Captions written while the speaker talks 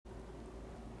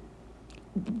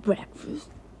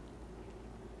breakfast.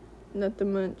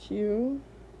 Nothing much, you.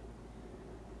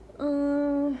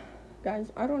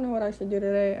 Guys, I don't know what I should do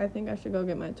today. I think I should go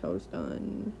get my toes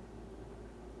done.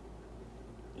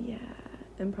 Yeah,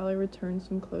 and probably return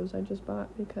some clothes I just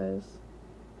bought because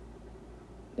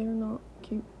they're not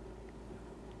cute.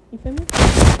 You feel me?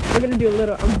 We're gonna do a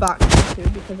little unboxing too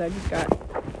because I just got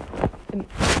an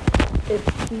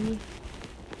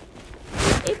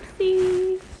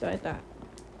Ipsy. So I thought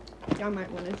y'all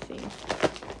might want to see.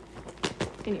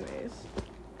 Anyways.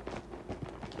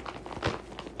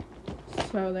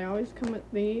 So they always come with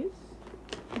these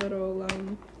little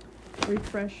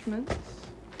refreshments.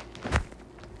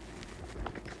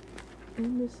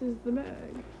 And this is the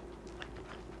bag.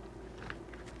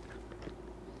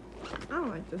 I don't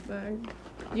like this bag.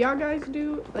 Y'all guys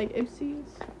do like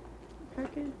Ipsy's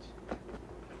package?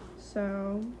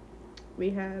 So we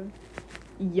have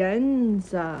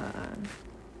Yenza.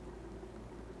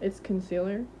 It's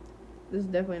concealer. This is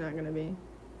definitely not gonna be.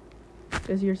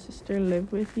 Does your sister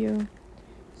live with you?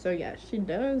 So yeah, she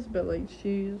does, but like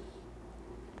she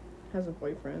has a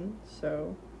boyfriend,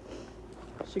 so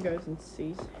she goes and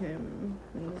sees him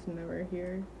and is never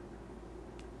here.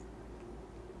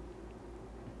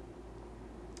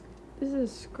 This is a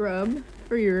scrub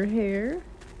for your hair,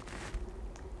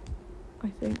 I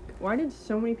think. Why did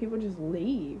so many people just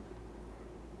leave?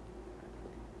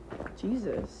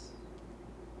 Jesus.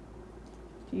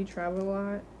 Do you travel a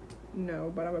lot?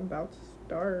 No, but I'm about to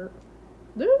start.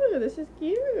 Dude, this is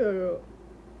cute.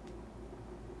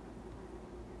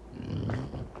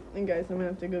 And guys, I'm gonna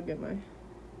have to go get my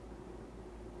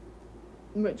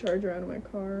charger out of my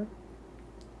car.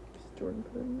 Just Jordan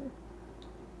put it in there.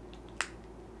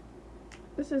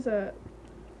 This is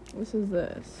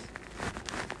this.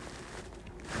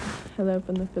 Hello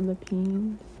from the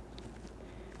Philippines.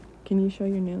 Can you show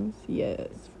your nails?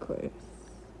 Yes, of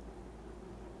course.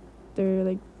 They're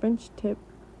like French tip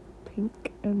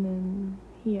pink, and then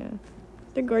yeah,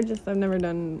 they're gorgeous. I've never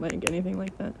done like anything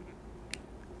like that.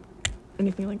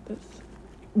 Anything like this.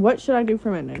 What should I do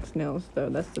for my next nails though?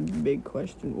 That's the big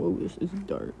question. Whoa, this is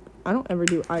dark. I don't ever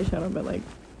do eyeshadow, but like,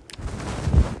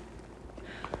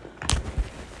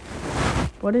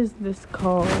 what is this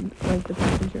called? Like the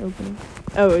package you're opening?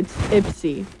 Oh, it's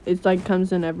Ipsy. It's like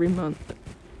comes in every month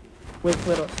with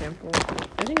little samples.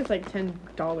 I think it's like $10.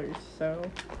 So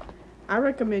I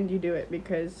recommend you do it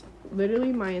because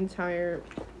literally my entire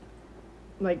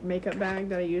like makeup bag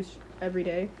that I use every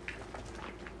day,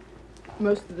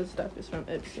 most of the stuff is from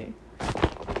Ipsy,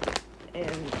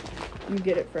 and you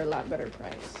get it for a lot better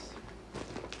price.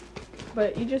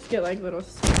 But you just get like little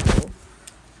sample.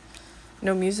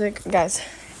 No music, guys.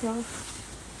 Well,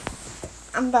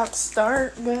 I'm about to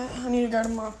start, but I need to go to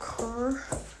my car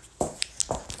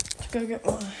to go get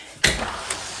my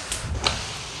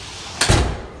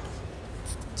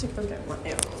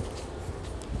nail.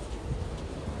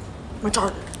 My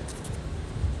charger.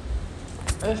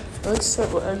 It's so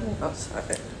ugly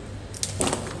outside.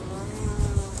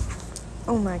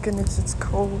 Oh my goodness, it's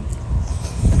cold.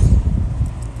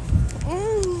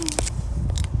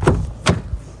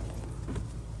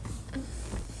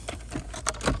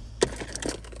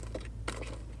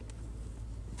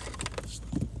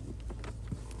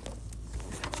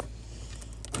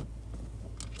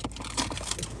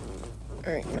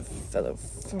 Alright, my fellow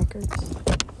fuckers.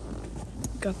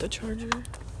 Got the charger.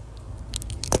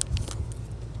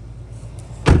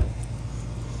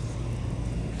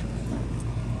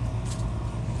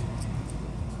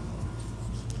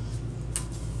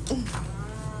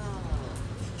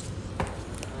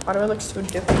 Why do I look so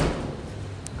different?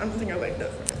 I don't think I like that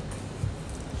for it.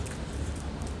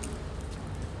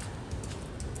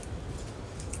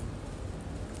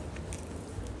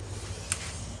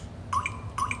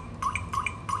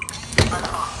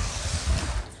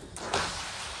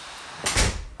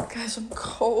 Guys, I'm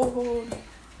cold.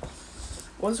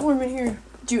 What's warm in here?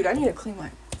 Dude, I need to clean my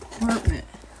apartment.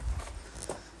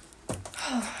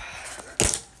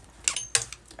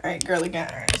 Alright, girly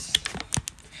guys.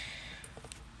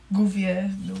 Goofy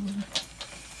ass dude.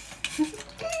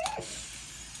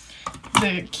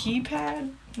 The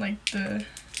keypad, like the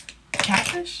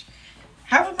catfish.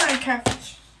 How am I a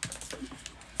catfish?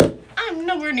 I'm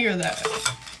nowhere near that.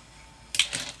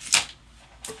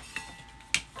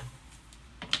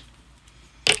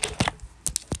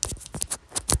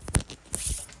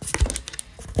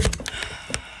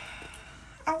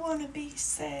 I want to be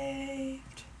saved.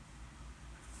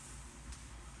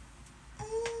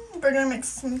 We're gonna make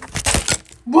some.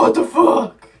 What the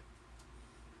fuck?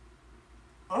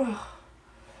 Ugh.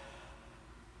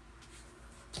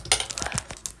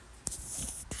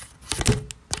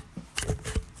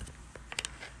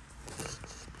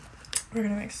 We're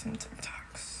gonna make some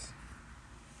TikToks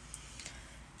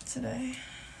today.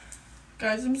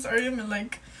 Guys, I'm sorry I'm in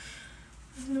like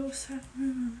a little sad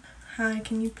mood. Hi,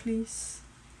 can you please?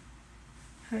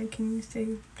 Hi, can you say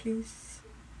please?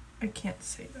 I can't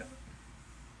say that.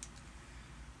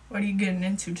 What are you getting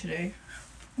into today?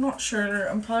 I'm not sure.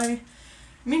 I'm probably...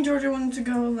 Me and Georgia wanted to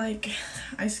go like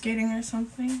ice skating or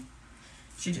something.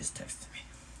 She just texted me.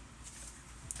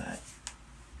 But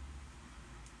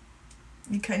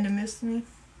you kind of missed me.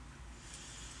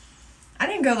 I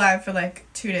didn't go live for like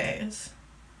 2 days,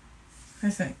 I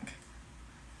think.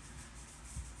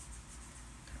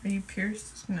 Are you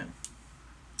pierced? No.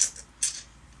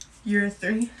 You're a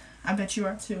 3? I bet you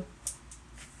are too.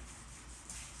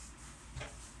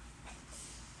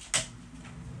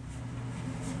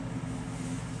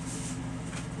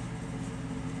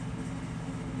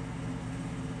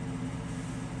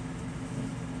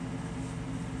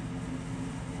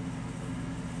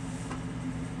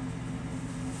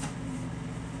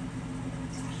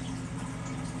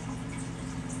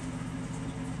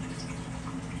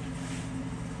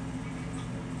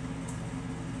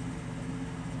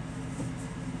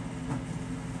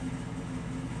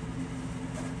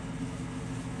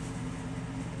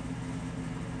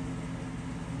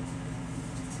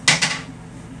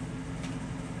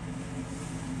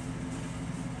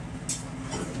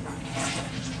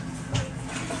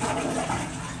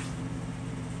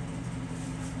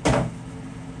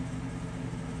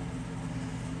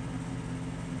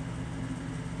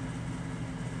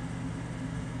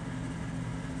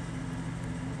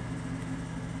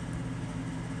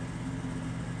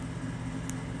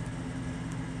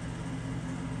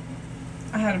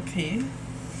 I had to pee.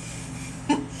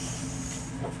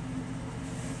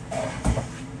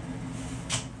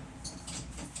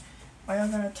 Why y'all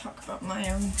gotta talk about my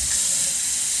okay.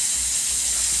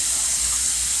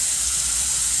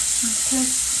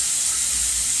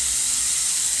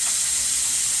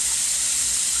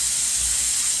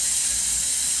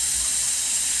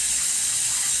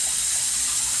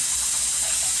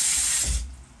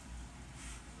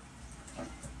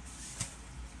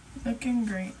 Looking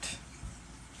great.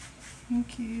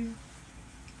 Thank you.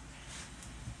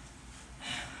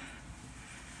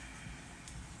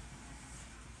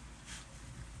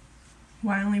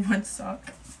 Why only one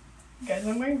sock? Guys,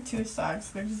 I'm wearing 2 socks.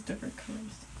 They're just different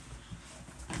colors.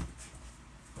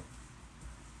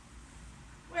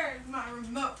 Where's my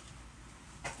remote?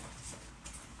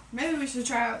 Maybe we should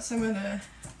try out some of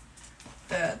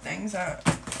the things out.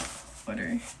 What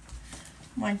are...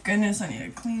 My goodness, I need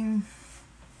to clean.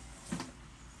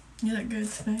 You look good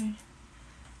today.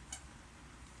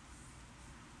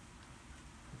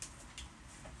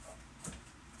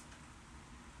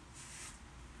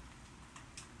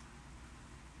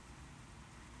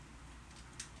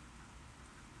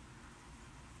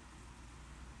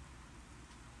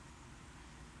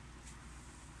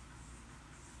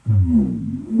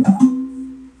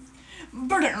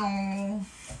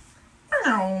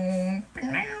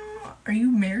 Are you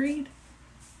married?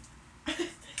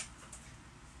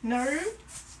 No?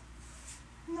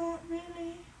 Not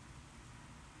really.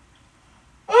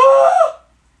 Oh!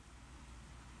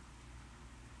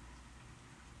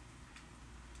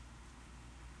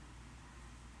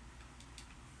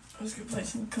 I was gonna play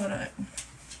some Kodak.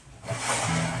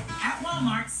 At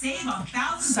Walmart, save on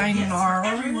thousands of gifts Sayonara. for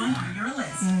everyone on your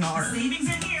list. Nar. The savings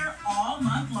are here all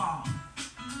month long.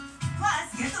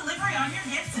 Plus, get delivery on your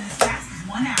gifts in as fast as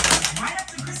 1 hour, right up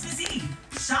to Christmas Eve.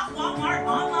 Shop Walmart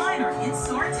online or in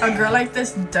store today. A girl like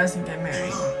this doesn't get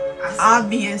married.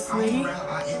 Obviously.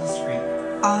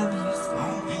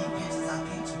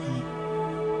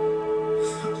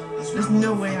 There's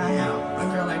no way I know a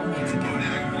girl like me to get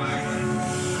married.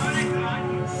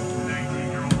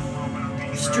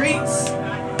 Streets.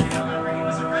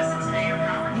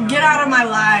 Get out of my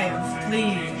life,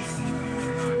 please.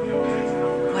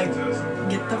 Like,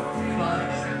 get the fuck.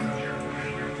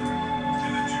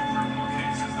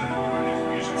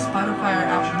 Spotify or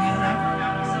Apple Music?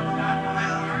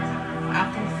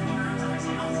 Apple.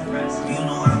 You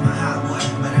know I'm a hot boy,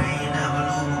 but I ain't never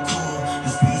no cool. The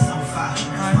streets on fire.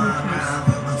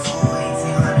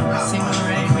 Sing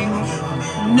already, Wingo?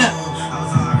 No. I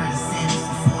was already sentenced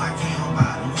before I came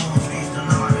about the moon. Streets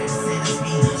done already sentenced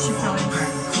me. She probably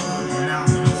cool and I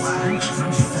don't know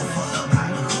why.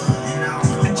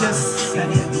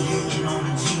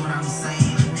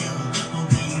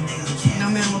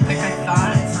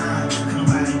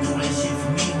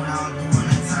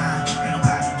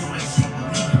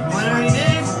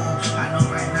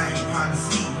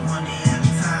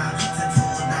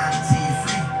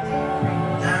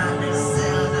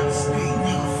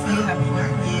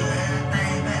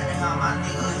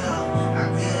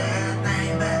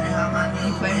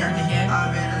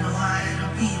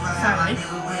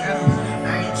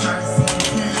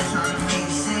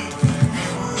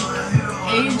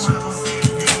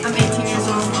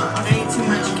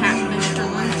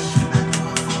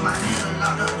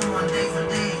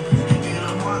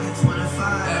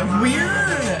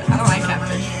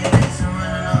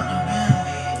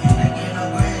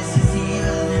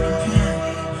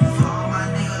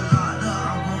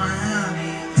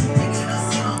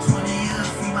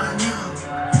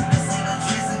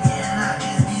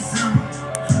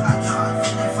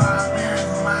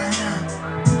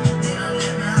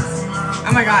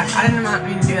 my god, I did not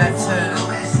mean to do that to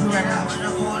whoever.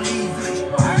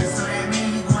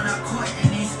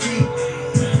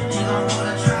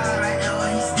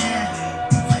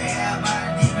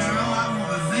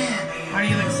 Why do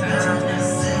you look sad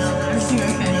sometimes? Everything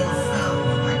okay?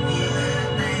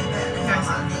 Guys,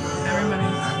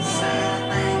 everybody's sad.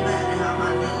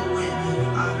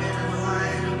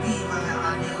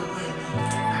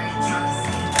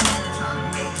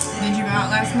 Did you go out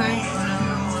last night? No.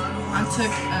 I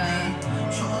took a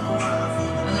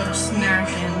little snack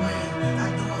and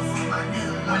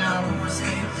went out on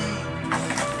skate.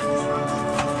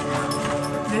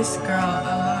 This girl,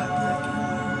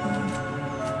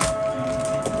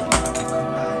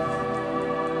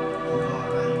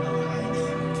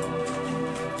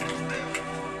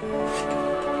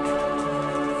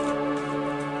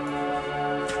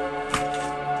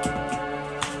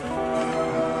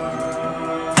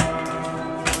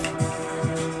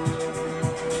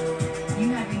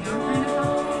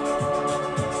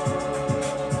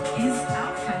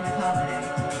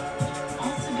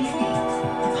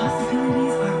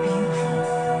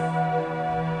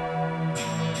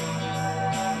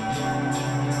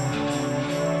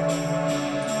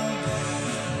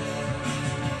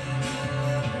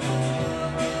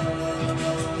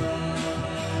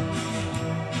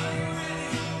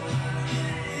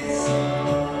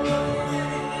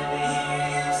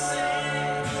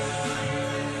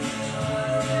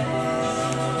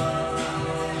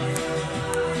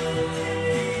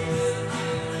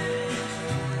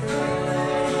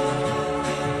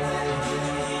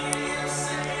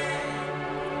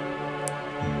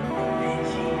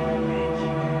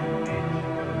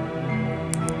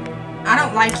 I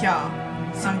don't like y'all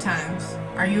sometimes.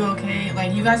 Are you okay?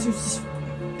 Like, you guys are just,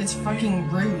 it's fucking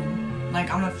rude.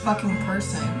 Like, I'm a fucking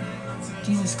person.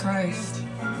 Jesus Christ.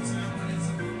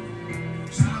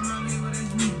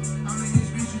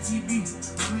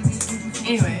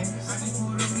 Anyway.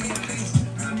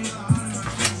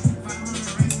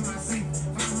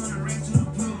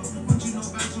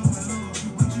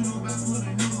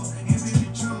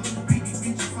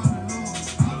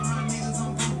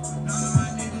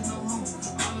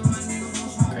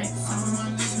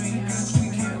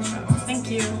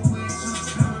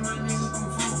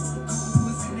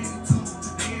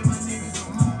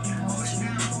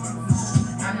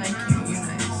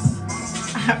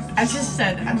 I just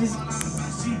said, I just...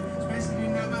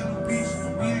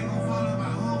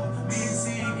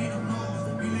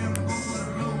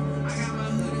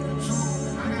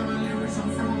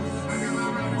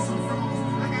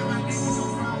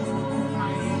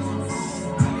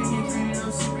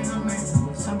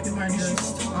 Some people are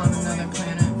just on another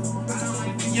planet.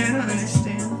 Yeah, I don't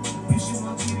understand.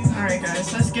 Alright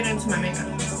guys, let's get into my makeup.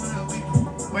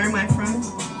 Where am I from?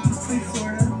 From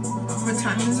Florida. What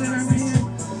time is it over here?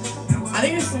 I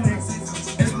think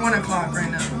it's 1 o'clock right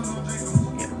now.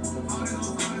 Yeah.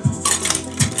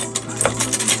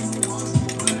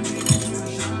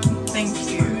 Thank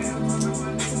you.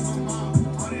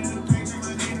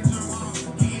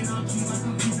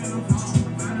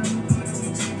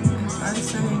 I'm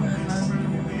saying I love you.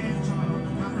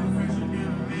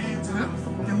 Huh?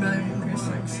 I'm really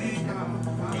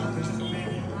Christinajewel40.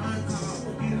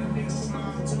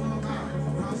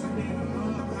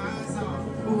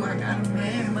 Ooh, I got a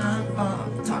man in my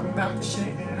talk about the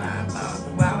shit that I thought.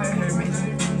 Wow, I heard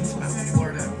amazing things about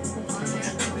Florida.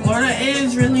 Florida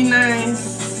is really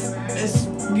nice. It's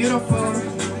beautiful.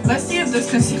 Let's see if this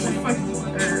concealer fucking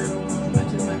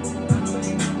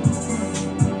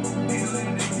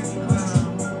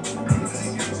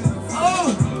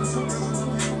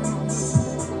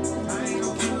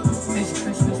it's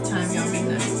Christmas time, y'all be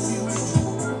nice.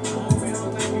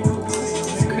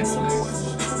 It's Christmas.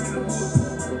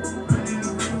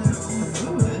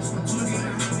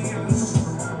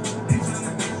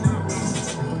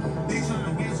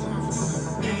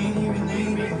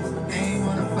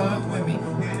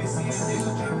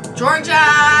 Georgia!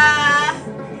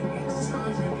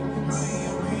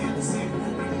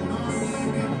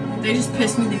 They just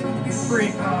pissed me the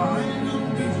freak off.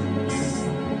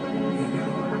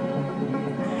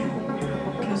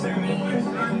 Because they're mean.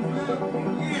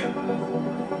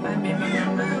 My baby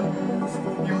mama.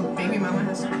 Your baby mama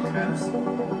has cuffs.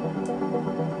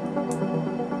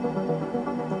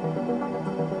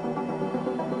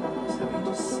 So we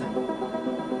just said.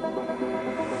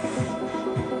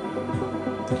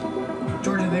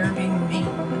 Georgia, they were being mean,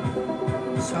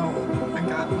 so I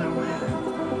got a little mad.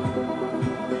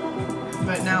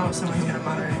 But now someone's gonna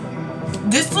moderate.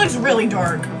 This looks really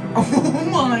dark. Oh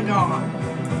my god.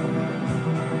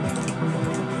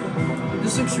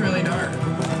 This looks really dark.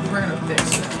 We're gonna fix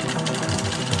it.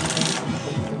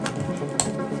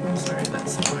 I'm sorry,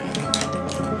 that's annoying.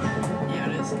 Yeah,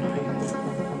 it is annoying.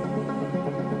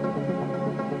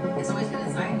 It's always been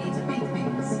inside me to make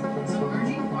things. So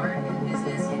merging art and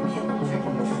business can be a little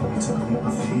tricky. We took a leap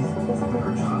of faith, quit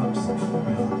our jobs, the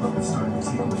love started to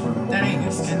take over. That ain't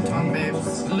your skin tone,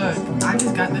 babes. Look, I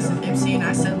just got this in Ipsy and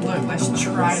I said, look, let's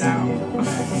try it out.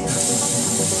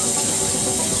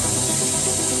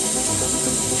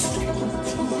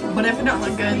 But if it don't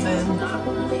look good, then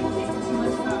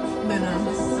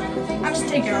I'll just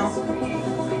take it off. I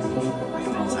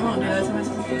won't do that to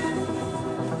myself.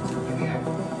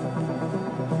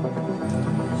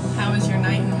 How was your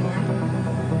night in the morning?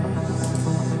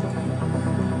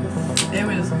 It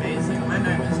was amazing. My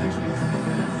night was actually pretty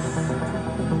good.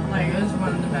 Like, it was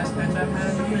one of the best nights I've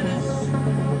had in a minute.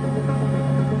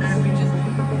 And we just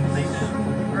laid down.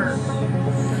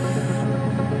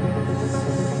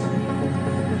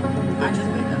 I just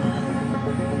laid down.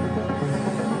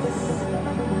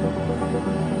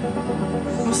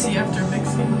 We'll see after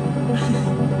mixing.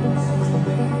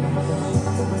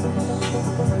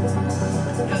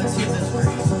 Yeah, let's see if this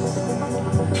works.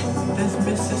 Does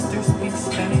Miss Sister speak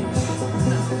Spanish?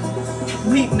 No.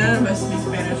 None of us speak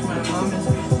Spanish. My mom is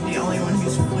the only one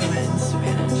who's fluent in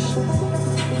Spanish.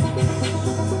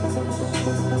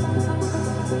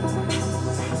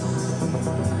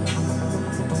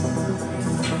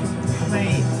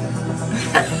 Wait.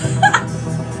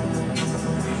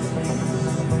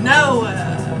 No!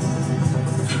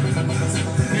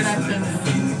 Good afternoon.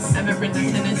 Ever been to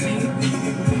Tennessee?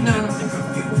 No, I don't think so.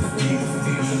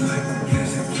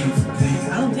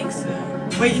 I don't think so.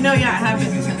 Wait, yeah, I have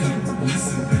been to Tennessee.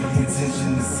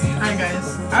 Alright guys,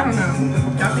 I don't know.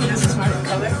 Y'all think this is my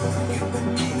color?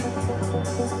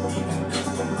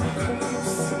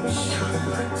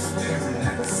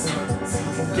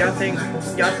 Y'all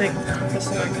think this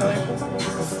is my color?